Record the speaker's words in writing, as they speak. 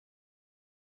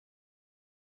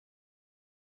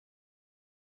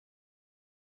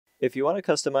If you want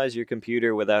to customize your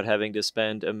computer without having to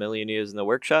spend a million years in the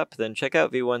workshop, then check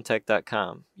out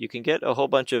v1tech.com. You can get a whole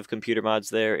bunch of computer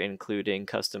mods there, including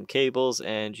custom cables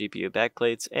and GPU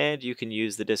backplates, and you can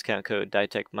use the discount code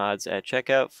DIETECHMODS at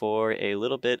checkout for a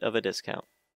little bit of a discount.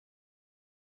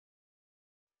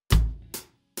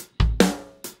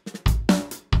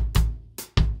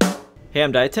 Hey,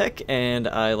 I'm DIETECH, and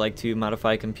I like to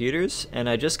modify computers, and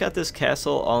I just got this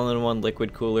Castle all-in-one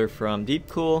liquid cooler from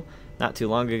Deepcool not too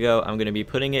long ago. I'm going to be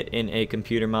putting it in a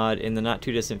computer mod in the not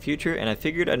too distant future, and I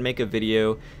figured I'd make a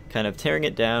video kind of tearing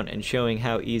it down and showing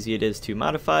how easy it is to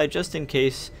modify, just in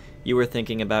case you were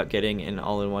thinking about getting an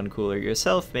all-in-one cooler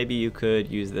yourself. Maybe you could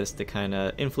use this to kind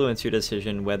of influence your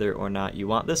decision whether or not you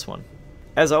want this one.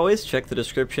 As always, check the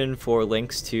description for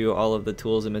links to all of the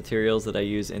tools and materials that I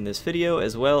use in this video,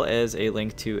 as well as a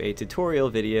link to a tutorial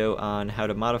video on how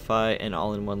to modify an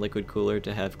all-in-one liquid cooler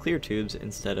to have clear tubes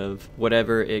instead of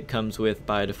whatever it comes with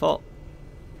by default.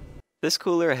 This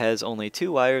cooler has only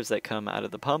two wires that come out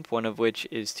of the pump, one of which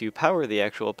is to power the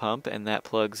actual pump, and that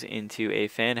plugs into a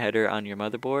fan header on your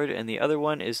motherboard, and the other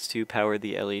one is to power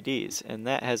the LEDs, and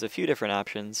that has a few different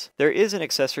options. There is an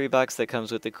accessory box that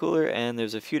comes with the cooler, and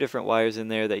there's a few different wires in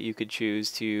there that you could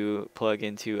choose to plug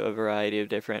into a variety of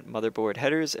different motherboard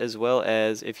headers, as well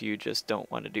as, if you just don't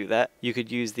want to do that, you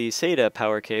could use the SATA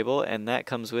power cable, and that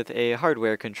comes with a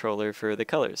hardware controller for the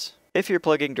colors. If you're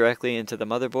plugging directly into the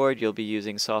motherboard, you'll be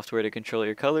using software to control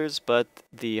your colors, but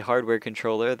the hardware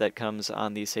controller that comes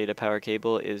on the SATA power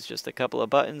cable is just a couple of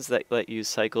buttons that let you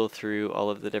cycle through all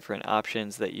of the different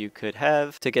options that you could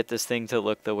have to get this thing to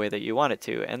look the way that you want it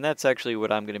to, and that's actually what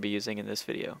I'm going to be using in this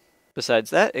video. Besides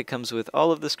that, it comes with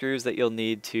all of the screws that you'll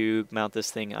need to mount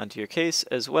this thing onto your case,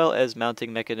 as well as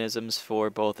mounting mechanisms for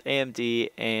both AMD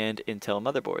and Intel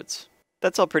motherboards.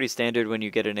 That's all pretty standard when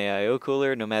you get an AIO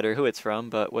cooler, no matter who it's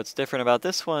from, but what's different about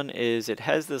this one is it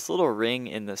has this little ring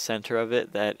in the center of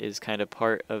it that is kind of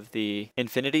part of the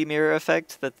infinity mirror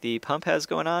effect that the pump has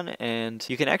going on, and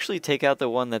you can actually take out the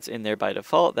one that's in there by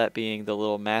default, that being the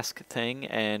little mask thing,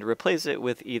 and replace it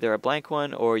with either a blank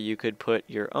one, or you could put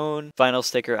your own vinyl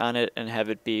sticker on it and have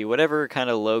it be whatever kind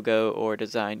of logo or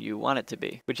design you want it to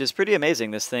be, which is pretty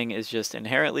amazing. This thing is just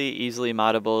inherently easily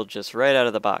moddable just right out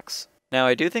of the box. Now,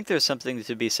 I do think there's something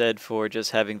to be said for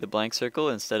just having the blank circle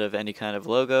instead of any kind of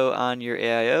logo on your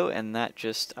AIO, and that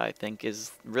just, I think,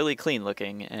 is really clean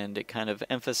looking, and it kind of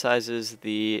emphasizes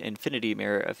the infinity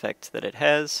mirror effect that it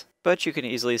has. But you can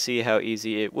easily see how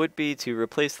easy it would be to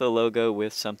replace the logo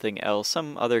with something else,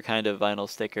 some other kind of vinyl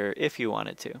sticker, if you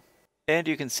wanted to. And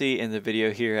you can see in the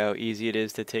video here how easy it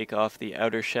is to take off the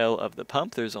outer shell of the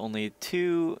pump. There's only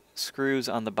two screws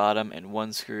on the bottom and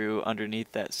one screw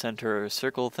underneath that center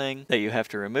circle thing that you have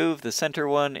to remove. The center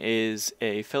one is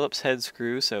a Phillips head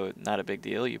screw, so not a big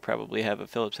deal. You probably have a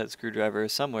Phillips head screwdriver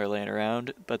somewhere laying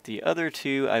around, but the other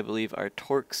two, I believe, are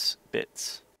Torx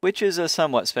bits, which is a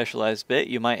somewhat specialized bit.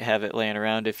 You might have it laying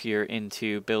around if you're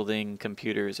into building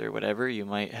computers or whatever. You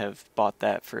might have bought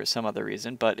that for some other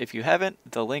reason, but if you haven't,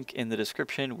 the link in the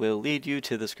description will lead you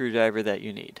to the screwdriver that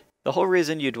you need. The whole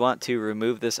reason you'd want to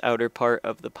remove this outer part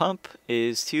of the pump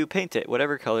is to paint it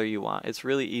whatever color you want. It's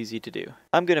really easy to do.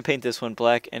 I'm going to paint this one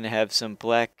black and have some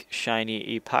black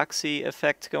shiny epoxy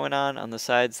effect going on the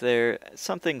sides there.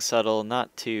 Something subtle,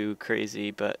 not too crazy,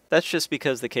 but that's just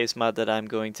because the case mod that I'm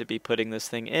going to be putting this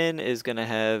thing in is going to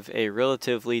have a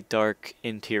relatively dark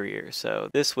interior,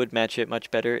 so this would match it much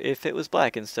better if it was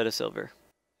black instead of silver.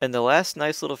 And the last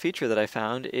nice little feature that I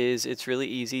found is it's really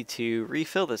easy to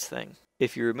refill this thing.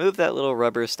 If you remove that little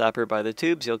rubber stopper by the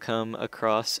tubes, you'll come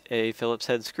across a Phillips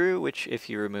head screw, which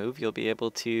if you remove, you'll be able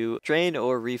to drain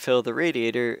or refill the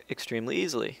radiator extremely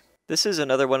easily. This is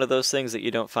another one of those things that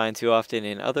you don't find too often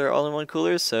in other all-in-one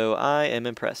coolers, so I am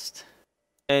impressed.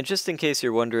 And just in case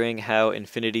you're wondering how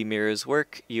infinity mirrors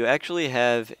work, you actually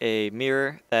have a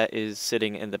mirror that is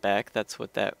sitting in the back. That's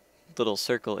what that little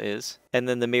circle is, and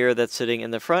then the mirror that's sitting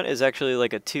in the front is actually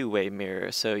like a two-way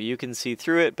mirror, so you can see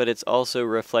through it, but it's also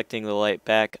reflecting the light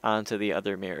back onto the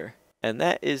other mirror. And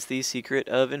that is the secret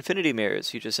of infinity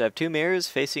mirrors. You just have two mirrors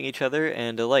facing each other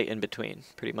and a light in between,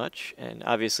 pretty much. And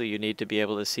obviously you need to be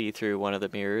able to see through one of the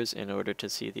mirrors in order to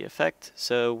see the effect,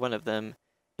 so one of them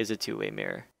is a two-way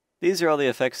mirror. These are all the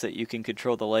effects that you can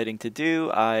control the lighting to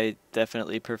do. I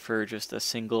definitely prefer just a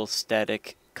single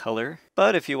static color,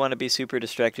 but if you want to be super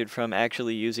distracted from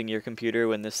actually using your computer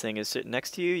when this thing is sitting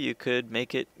next to you, you could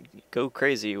make it go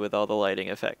crazy with all the lighting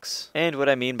effects. And what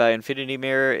I mean by infinity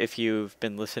mirror, if you've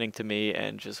been listening to me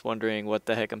and just wondering what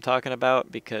the heck I'm talking about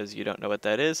because you don't know what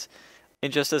that is, In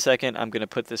just a second, I'm going to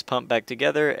put this pump back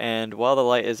together, and while the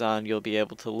light is on, you'll be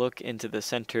able to look into the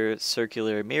center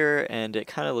circular mirror, and it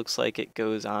kind of looks like it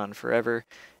goes on forever,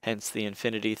 hence the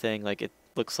infinity thing. Like, it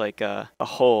looks like a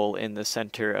hole in the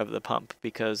center of the pump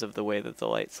because of the way that the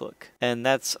lights look. And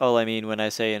that's all I mean when I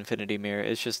say infinity mirror.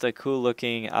 It's just a cool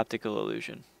looking optical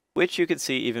illusion, which you could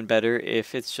see even better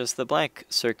if it's just the blank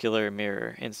circular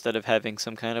mirror instead of having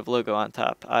some kind of logo on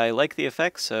top. I like the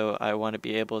effect, so I want to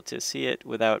be able to see it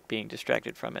without being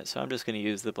distracted from it, so I'm just going to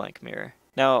use the blank mirror.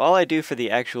 Now, all I do for the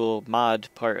actual mod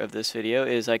part of this video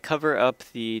is I cover up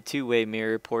the two-way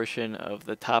mirror portion of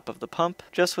the top of the pump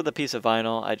just with a piece of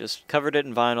vinyl. I just covered it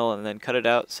in vinyl and then cut it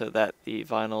out so that the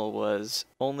vinyl was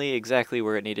only exactly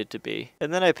where it needed to be.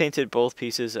 And then I painted both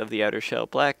pieces of the outer shell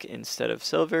black instead of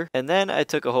silver. And then I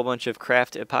took a whole bunch of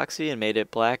craft epoxy and made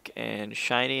it black and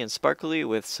shiny and sparkly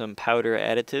with some powder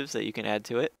additives that you can add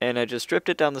to it. And I just dripped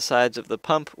it down the sides of the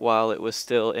pump while it was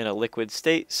still in a liquid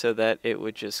state so that it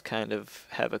would just kind of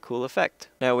have a cool effect.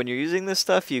 Now, when you're using this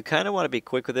stuff, you kind of want to be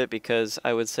quick with it because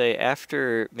I would say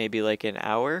after maybe like an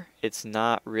hour, it's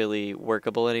not really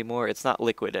workable anymore. It's not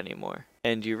liquid anymore.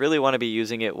 And you really want to be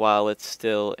using it while it's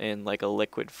still in like a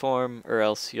liquid form, or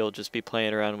else you'll just be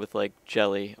playing around with like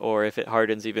jelly, or if it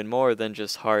hardens even more, then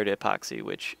just hard epoxy,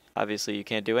 which obviously you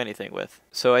can't do anything with.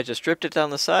 So I just stripped it down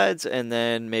the sides, and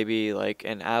then maybe like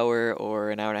an hour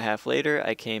or an hour and a half later,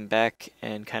 I came back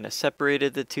and kind of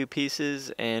separated the two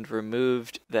pieces and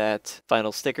removed that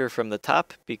vinyl sticker from the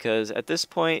top, because at this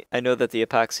point I know that the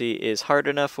epoxy is hard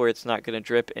enough where it's not going to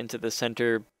drip into the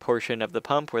center portion of the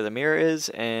pump where the mirror is,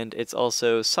 and it's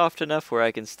also soft enough where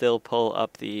I can still pull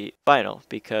up the vinyl,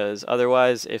 because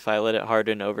otherwise if I let it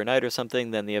harden overnight or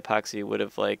something, then the epoxy would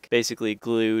have like basically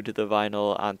glued the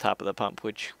vinyl on top of the pump,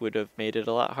 which would have made it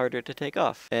a lot harder to take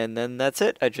off. And then that's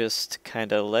it. I just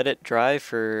kind of let it dry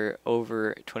for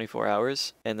over 24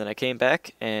 hours, and then I came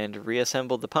back and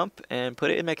reassembled the pump and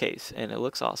put it in my case, and it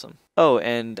looks awesome. Oh,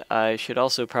 and I should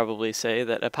also probably say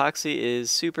that epoxy is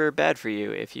super bad for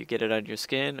you if you get it on your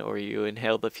skin or you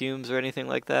inhale the fumes or anything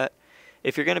like that.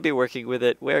 If you're going to be working with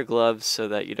it, wear gloves so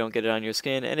that you don't get it on your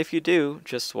skin, and if you do,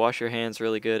 just wash your hands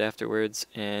really good afterwards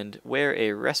and wear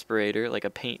a respirator, like a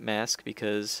paint mask,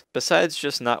 because besides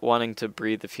just not wanting to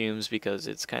breathe the fumes because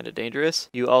it's kind of dangerous,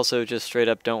 you also just straight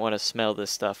up don't want to smell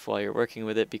this stuff while you're working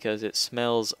with it because it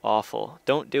smells awful.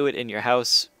 Don't do it in your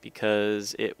house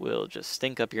because it will just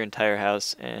stink up your entire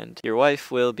house and your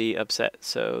wife will be upset.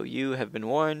 So you have been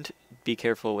warned, be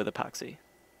careful with epoxy.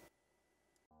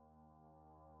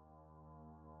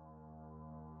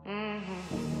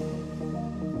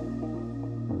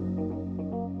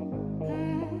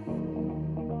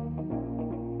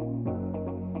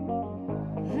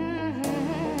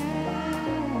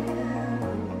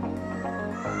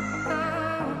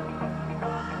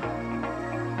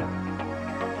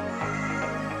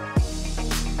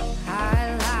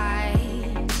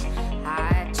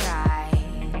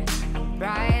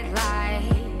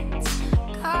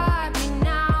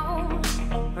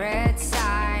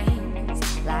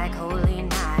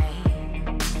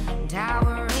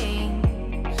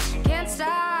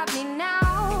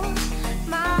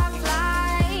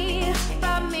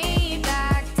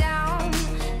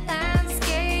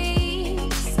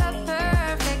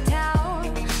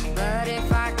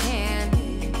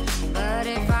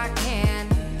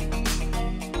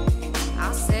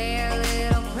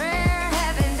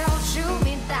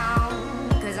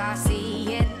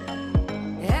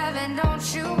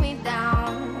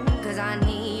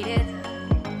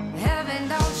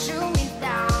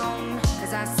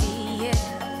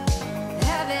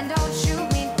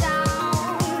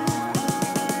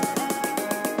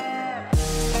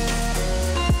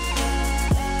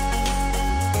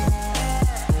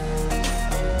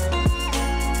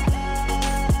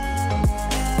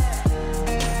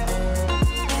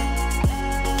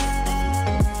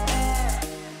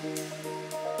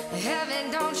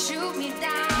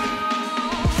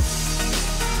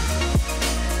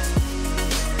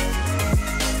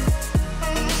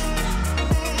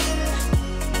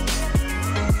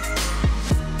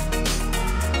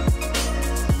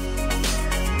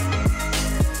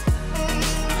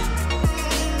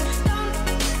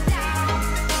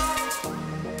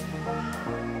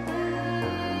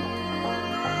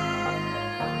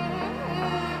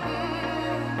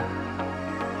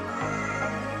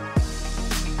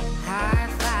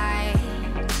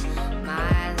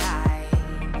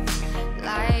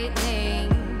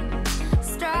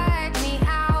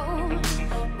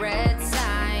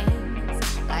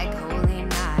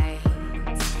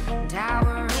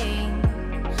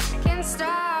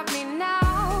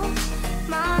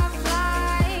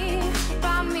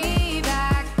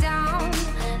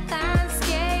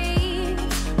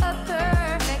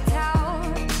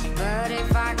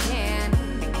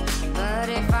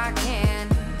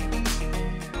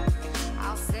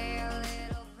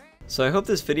 So I hope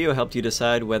this video helped you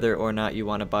decide whether or not you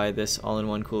want to buy this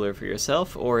all-in-one cooler for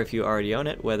yourself, or if you already own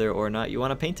it, whether or not you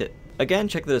want to paint it. Again,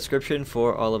 check the description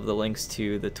for all of the links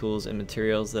to the tools and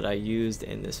materials that I used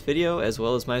in this video, as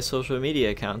well as my social media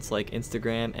accounts like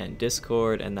Instagram and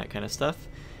Discord and that kind of stuff.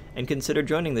 And consider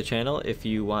joining the channel if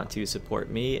you want to support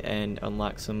me and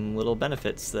unlock some little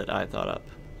benefits that I thought up.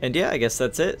 And yeah, I guess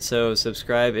that's it. So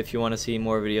subscribe if you want to see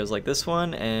more videos like this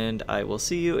one, and I will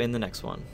see you in the next one.